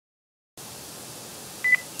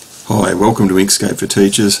Hi, welcome to Inkscape for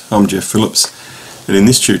Teachers. I'm Geoff Phillips, and in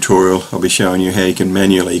this tutorial I'll be showing you how you can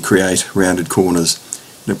manually create rounded corners.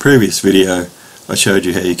 In a previous video I showed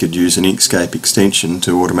you how you could use an Inkscape extension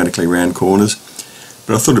to automatically round corners,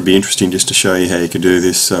 but I thought it'd be interesting just to show you how you could do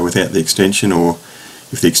this without the extension, or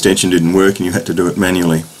if the extension didn't work and you had to do it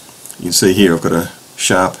manually. You can see here I've got a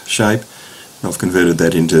sharp shape and I've converted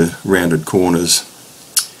that into rounded corners.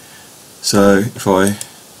 So if I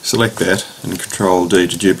select that and Control D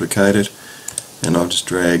to duplicate it, and I'll just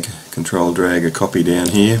Control drag a copy down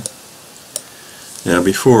here. Now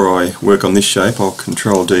before I work on this shape I'll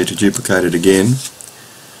Control D to duplicate it again,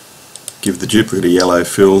 give the duplicate a yellow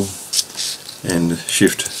fill and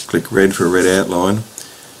Shift click red for a red outline,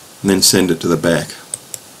 and then send it to the back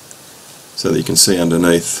so that you can see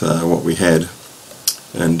underneath what we had,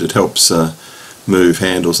 and it helps move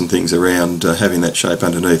handles and things around having that shape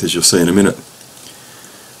underneath, as you'll see in a minute.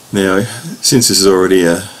 Now, since this is already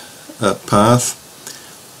a path,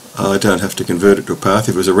 I don't have to convert it to a path.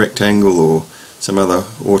 If it was a rectangle or some other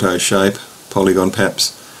auto shape, polygon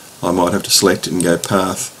perhaps, I might have to select it and go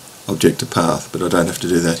path, object to path, but I don't have to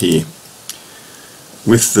do that here.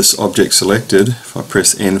 With this object selected, if I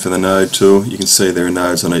press N for the node tool, you can see there are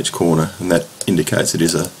nodes on each corner, and that indicates it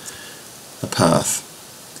is a path.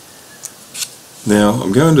 Now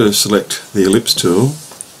I'm going to select the ellipse tool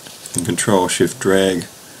and Control Shift drag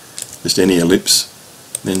just any ellipse,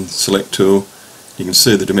 then select tool. You can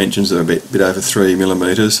see the dimensions are a bit over 3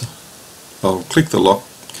 millimeters. I'll click the lock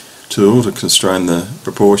tool to constrain the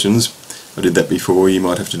proportions. I did that before, you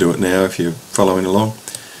might have to do it now if you're following along.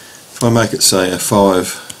 If I make it say a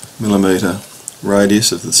 5 millimeter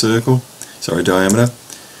radius of the circle, diameter,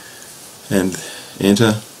 and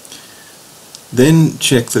enter, then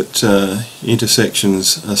check that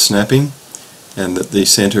intersections are snapping and that the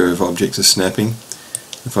centre of objects are snapping.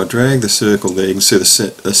 If I drag the circle there, you can see the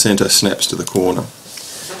centre snaps to the corner.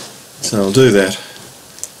 So I'll do that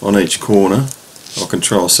on each corner. I'll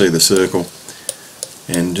Control C the circle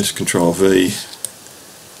and just Control V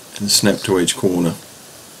and snap to each corner.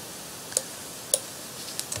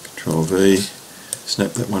 Control V,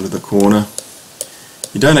 snap that one to the corner.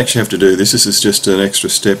 You don't actually have to do this, this is just an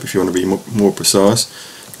extra step if you want to be more precise.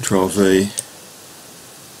 Control V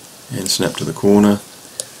and snap to the corner.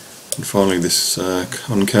 And finally this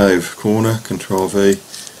concave corner, Control V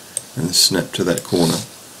and snap to that corner.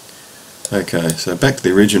 Okay, so back to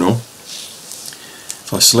the original.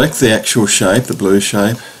 If I select the actual shape, the blue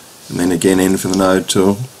shape, and then again N for the node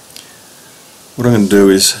tool, what I'm going to do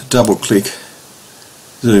is double click,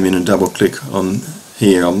 zoom in and double click on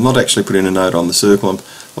here. I'm not actually putting a node on the circle,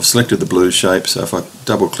 I've selected the blue shape, so if I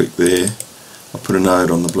double click there I'll put a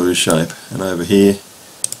node on the blue shape, and over here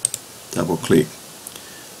double click.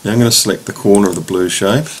 Now I'm going to select the corner of the blue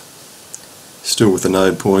shape, still with the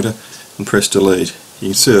node pointer, and press delete. You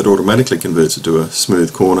can see it automatically converts it to a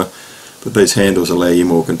smooth corner, but these handles allow you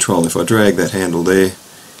more control. If I drag that handle there,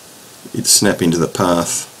 it's snapping to the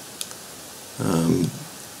path,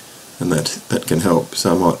 and that can help.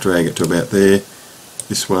 So I might drag it to about there.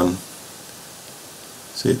 This one,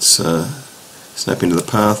 see it's snapping to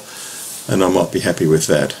the path, and I might be happy with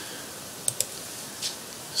that.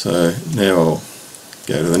 So now I'll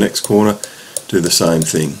go to the next corner, do the same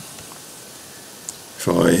thing. If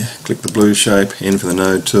I click the blue shape, N for the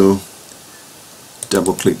node tool,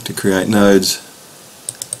 double click to create nodes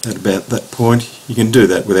at about that point. You can do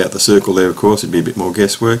that without the circle there, of course, it'd be a bit more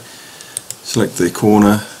guesswork. Select the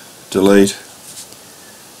corner, delete.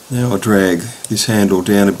 Now I'll drag this handle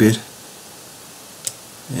down a bit,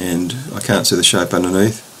 and I can't see the shape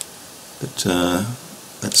underneath, but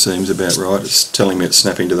that seems about right. It's telling me it's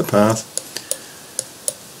snapping to the path.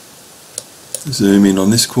 Zoom in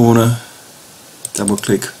on this corner, double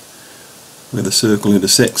click where the circle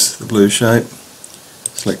intersects the blue shape,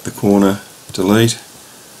 select the corner, delete,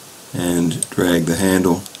 and drag the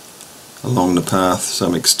handle along the path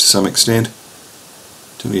to some extent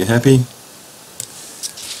till you're happy.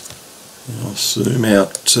 And I'll zoom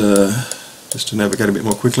out just to navigate a bit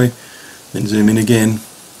more quickly, then zoom in again,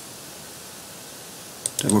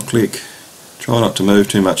 double click. Try not to move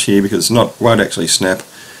too much here because it won't actually snap.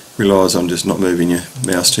 Realise I'm just not moving your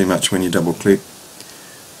mouse too much when you double click.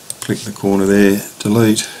 Click the corner there,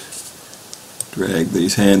 delete, drag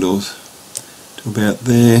these handles to about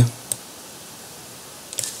there. You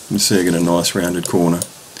can see I get a nice rounded corner.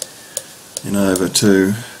 And over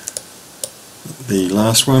to the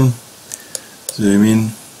last one, zoom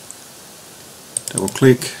in, double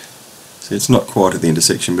click. See, it's not quite at the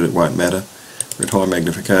intersection, but it won't matter. We're at high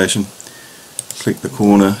magnification. Click the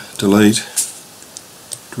corner, delete,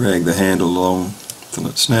 drag the handle along till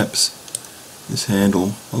it snaps, this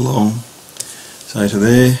handle along, say to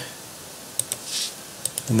there,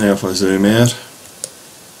 and now if I zoom out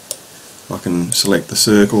I can select the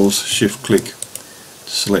circles, shift click to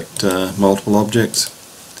select multiple objects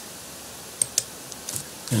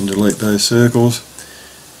and delete those circles.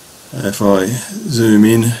 If I zoom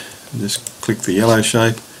in and just click the yellow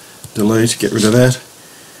shape, delete, get rid of that,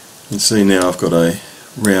 and see now I've got a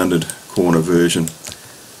rounded corner version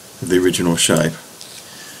of the original shape.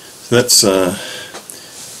 So that's a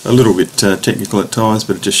little bit technical at times,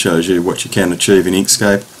 but it just shows you what you can achieve in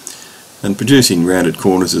Inkscape. And producing rounded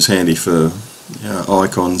corners is handy for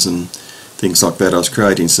icons and things like that. I was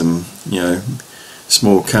creating some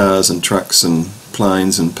small cars and trucks and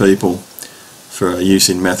planes and people for use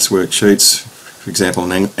in maths worksheets. For example,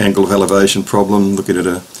 an angle of elevation problem, looking at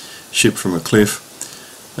a ship from a cliff,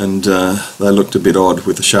 and they looked a bit odd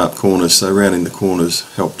with the sharp corners, so rounding the corners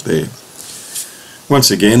helped there.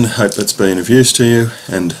 Once again, hope that's been of use to you,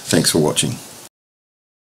 and thanks for watching.